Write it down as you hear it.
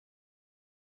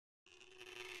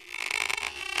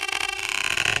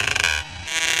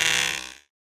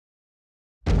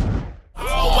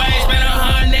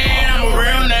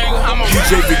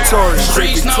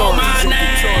Streets know my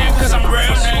name, cause I'm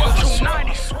real nigga.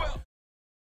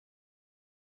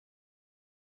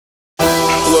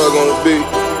 Plug on the beat.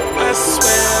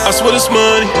 I swear this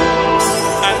money.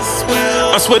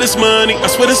 I swear this money. I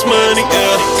swear this money. I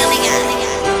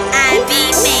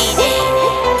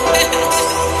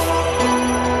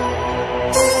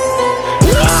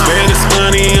swear this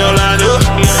money, all I know.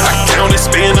 I count and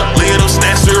spend a little,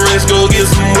 snatch the rest, go get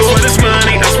some more. I swear this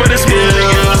money. I swear this money.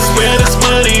 I swear this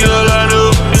money, all I know.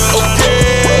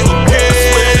 Okay. I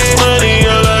swear this money,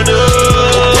 all I know.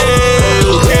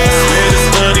 I swear this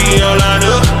money, all I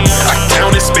know. I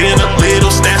count and spend a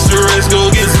little, snatch the rest, go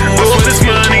get some more. I swear this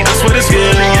money. I swear this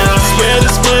money. I swear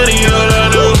this money, all I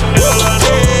know.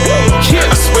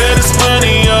 I swear this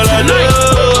money, all I know.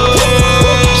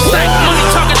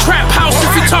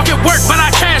 Talking work, but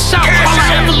I cash out. All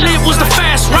I ever lived was the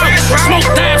fast route. Smoke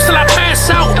dabs till I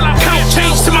pass out. Count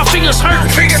change till my fingers hurt.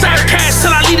 Stack cash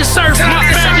till I leave the surf. My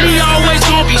family always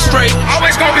gonna be straight.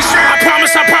 Always gonna be straight. I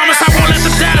promise, I won't let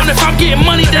them down. If I'm getting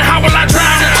money, then how will I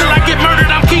drown? Until I get murdered,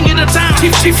 I'm king of the town.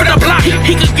 Chief of the block,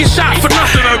 he could get shot for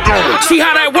nothing. See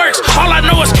how that works? All I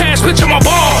know is cash, bitch, I'm a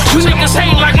ball. You niggas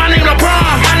hate like my name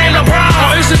LeBron. My name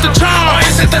LeBron. Or is it the charm? Or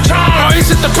is it the charm? Or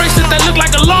is it the bracelet that look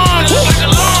like a lawn?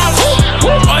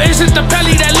 Or is it the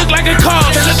belly that look like a car?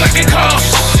 That look like a car.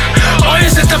 Or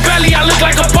is it the belly I look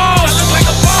like a boss?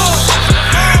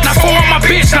 Now four on my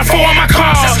bitch, now four on my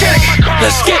car. Let's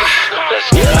get it.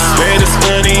 I swear this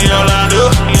money, all I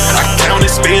know. I count and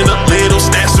spend a little,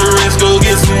 snatch the rest, go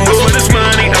get some more. I swear this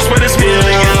money, I swear this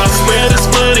money. I swear this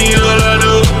money, all I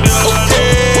know.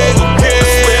 Okay. I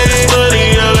swear this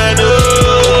money, all I know.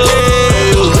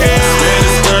 I swear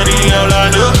this money, all I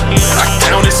know. I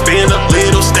count and spend a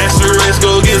little, snatch the rest,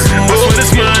 go get some more. I swear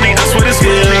this money, I swear this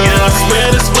money. I swear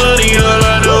this money, all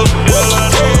I know.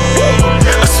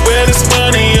 I swear this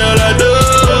money, all I know.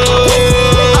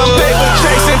 I'm paper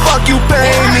chasing, fuck you pay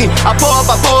me. I pour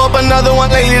up another one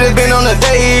lately that's been on the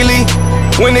daily.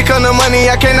 When it come to money,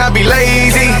 I cannot be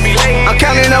lazy. I'm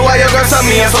counting up while your girl tell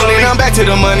me I'm folding, I'm back to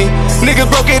the money. Niggas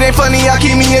broke, it ain't funny, I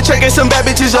keep me in check and some bad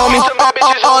bitches on me.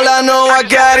 All I know, I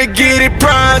gotta get it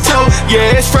pronto.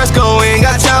 Yeah, it's Fresco, ain't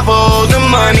got time for the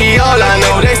money. All I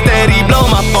know, they steady blow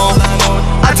my phone.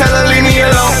 I tell her leave me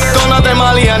alone. Going out that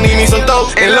Molly, I need me some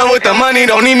dope. In love with the money,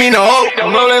 don't need me no hope.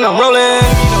 I'm rolling,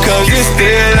 cause it's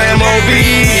still M.O.B.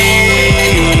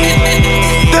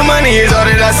 The money is all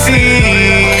that I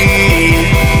see.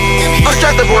 I'm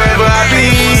strapped up wherever I be.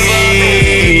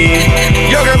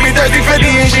 Your girl be 30, 50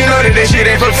 and she know that shit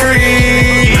ain't for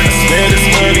free. I swear this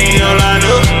money, all I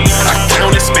know. I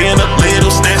count and spend a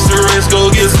little, snatch the rest,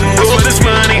 go get some more. I swear this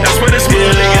money, I swear this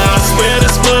money. I swear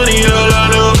this money, all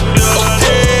I know.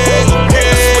 Okay.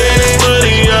 I swear this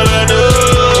money, all I know.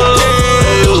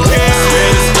 I swear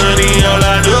this money, all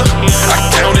I know.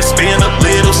 I count and spend a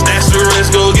little, snatch the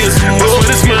rest, go get some more.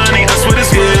 I swear this money, I swear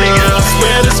this money. I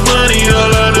swear this money,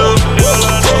 all I know.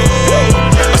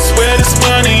 I swear this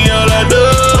money, all I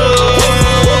know.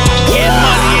 Getting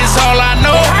money is all I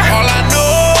know. All I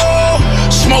know.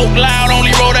 Smoke loud,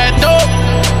 only roll that dope.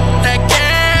 That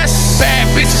gas. Bad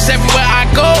bitches everywhere